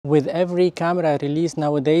With every camera release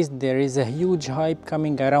nowadays, there is a huge hype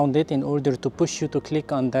coming around it in order to push you to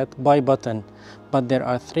click on that buy button. But there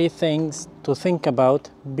are three things to think about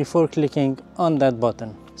before clicking on that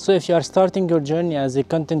button. So if you are starting your journey as a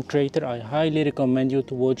content creator, I highly recommend you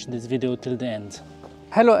to watch this video till the end.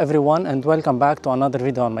 Hello everyone and welcome back to another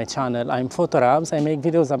video on my channel. I'm PhotoRabs. I make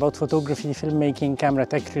videos about photography, filmmaking, camera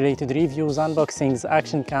tech related reviews, unboxings,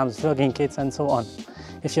 action cams, vlogging kits and so on.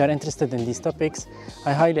 If you are interested in these topics,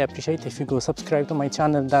 I highly appreciate if you go subscribe to my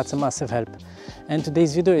channel. That's a massive help. And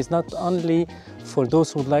today's video is not only for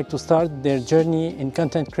those who would like to start their journey in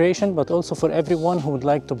content creation, but also for everyone who would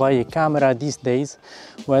like to buy a camera these days,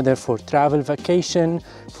 whether for travel, vacation,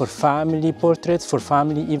 for family portraits, for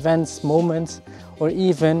family events, moments, or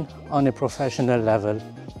even on a professional level.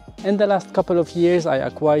 In the last couple of years, I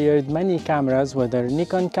acquired many cameras, whether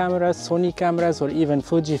Nikon cameras, Sony cameras, or even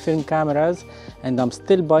Fujifilm cameras, and I'm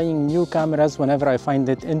still buying new cameras whenever I find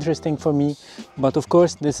it interesting for me, but of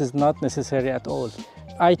course this is not necessary at all.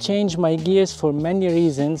 I change my gears for many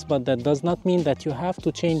reasons, but that does not mean that you have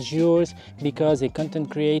to change yours because a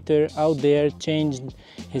content creator out there changed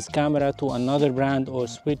his camera to another brand or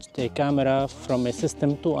switched a camera from a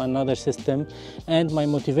system to another system, and my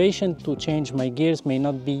motivation to change my gears may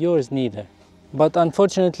not be yours neither. But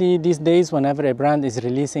unfortunately, these days, whenever a brand is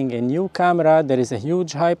releasing a new camera, there is a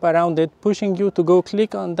huge hype around it, pushing you to go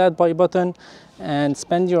click on that buy button and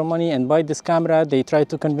spend your money and buy this camera. They try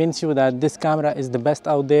to convince you that this camera is the best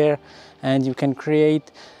out there and you can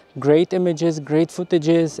create great images, great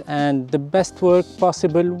footages, and the best work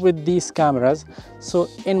possible with these cameras. So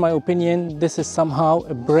in my opinion, this is somehow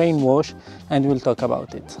a brainwash, and we'll talk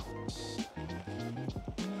about it.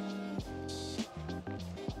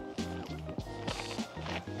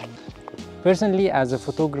 Personally, as a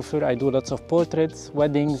photographer, I do lots of portraits,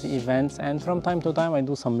 weddings, events, and from time to time I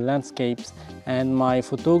do some landscapes, and my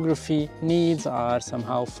photography needs are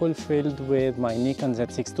somehow fulfilled with my Nikon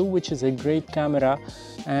Z6 II, which is a great camera.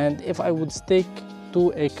 And if I would stick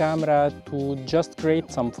to a camera to just create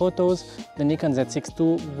some photos, the Nikon Z6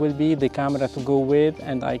 II will be the camera to go with,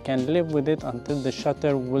 and I can live with it until the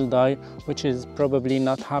shutter will die, which is probably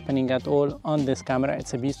not happening at all on this camera.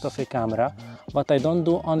 It's a beast of a camera. But I don't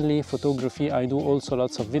do only photography, I do also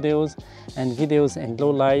lots of videos, and videos in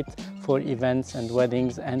low light for events and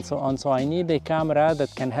weddings and so on. So I need a camera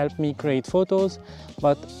that can help me create photos,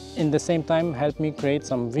 but in the same time help me create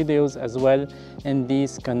some videos as well in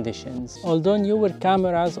these conditions. Although newer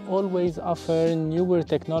cameras always offer newer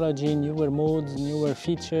technology, newer modes, newer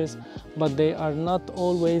features, but they are not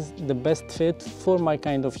always the best fit for my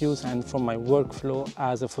kind of use and for my workflow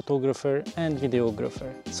as a photographer and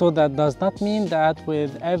videographer. So that does not mean that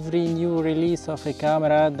with every new release of a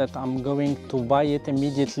camera that I'm going to buy it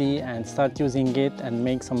immediately and start using it and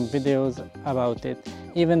make some videos about it.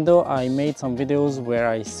 Even though I made some videos where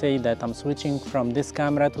I say that I'm switching from this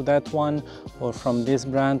camera to that one or from this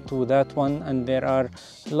brand to that one, and there are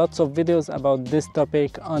lots of videos about this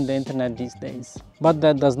topic on the internet these days. But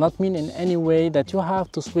that does not mean in any way that you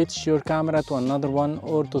have to switch your camera to another one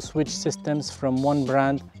or to switch systems from one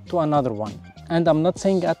brand to another one. And I'm not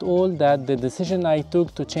saying at all that the decision I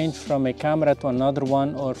took to change from a camera to another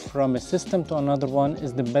one or from a system to another one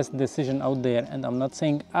is the best decision out there. And I'm not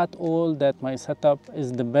saying at all that my setup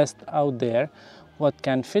is the best out there. What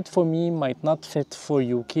can fit for me might not fit for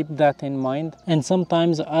you. Keep that in mind. And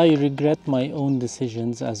sometimes I regret my own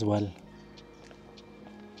decisions as well.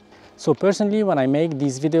 So personally, when I make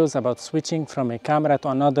these videos about switching from a camera to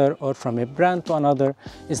another or from a brand to another,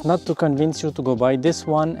 it's not to convince you to go buy this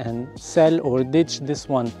one and sell or ditch this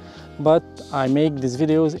one, but I make these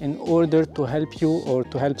videos in order to help you or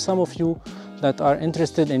to help some of you that are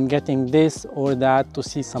interested in getting this or that, to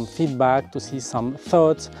see some feedback, to see some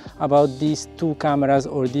thoughts about these two cameras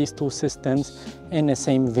or these two systems in the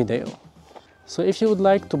same video. So if you would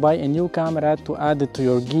like to buy a new camera to add it to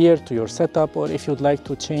your gear, to your setup, or if you'd like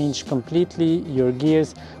to change completely your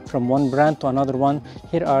gears from one brand to another one,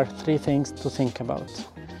 here are three things to think about.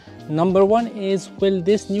 Number one is, will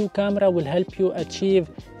this new camera will help you achieve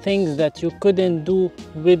things that you couldn't do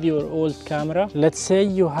with your old camera? Let's say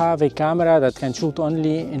you have a camera that can shoot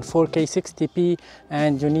only in 4K 60p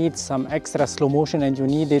and you need some extra slow motion and you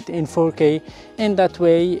need it in 4K. In that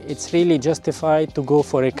way, it's really justified to go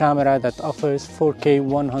for a camera that offers 4K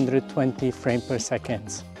 120 frames per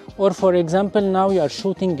second. Or for example, now you are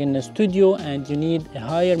shooting in a studio and you need a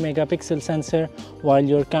higher megapixel sensor while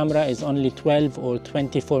your camera is only 12 or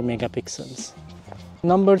 24 megapixels.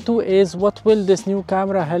 Number two is, what will this new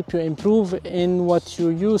camera help you improve in what you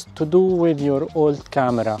used to do with your old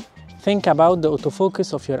camera? think about the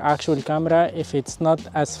autofocus of your actual camera. If it's not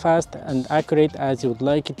as fast and accurate as you would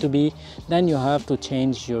like it to be, then you have to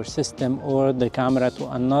change your system or the camera to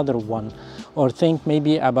another one. Or think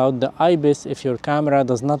maybe about the IBIS. If your camera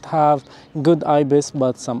does not have good IBIS,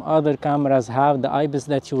 but some other cameras have the IBIS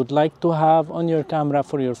that you would like to have on your camera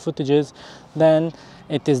for your footages, then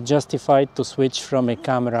it is justified to switch from a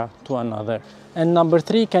camera to another. And number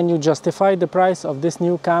 3, can you justify the price of this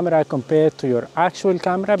new camera compared to your actual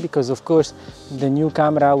camera? Because of course the new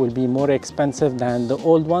camera will be more expensive than the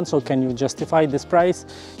old one. So can you justify this price?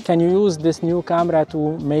 Can you use this new camera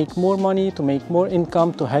to make more money, to make more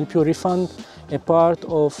income, to help you refund a part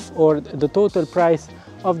of or the total price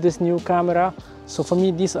of this new camera? So for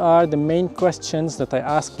me, these are the main questions that I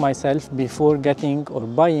ask myself before getting or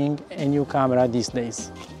buying a new camera these days.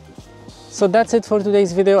 So that's it for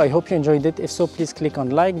today's video. I hope you enjoyed it. If so, please click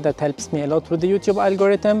on like. That helps me a lot with the YouTube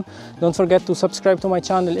algorithm. Don't forget to subscribe to my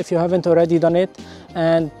channel if you haven't already done it.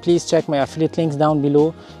 And please check my affiliate links down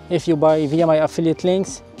below. If you buy via my affiliate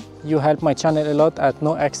links, you help my channel a lot at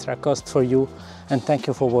no extra cost for you. And thank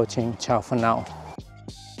you for watching. Ciao for now.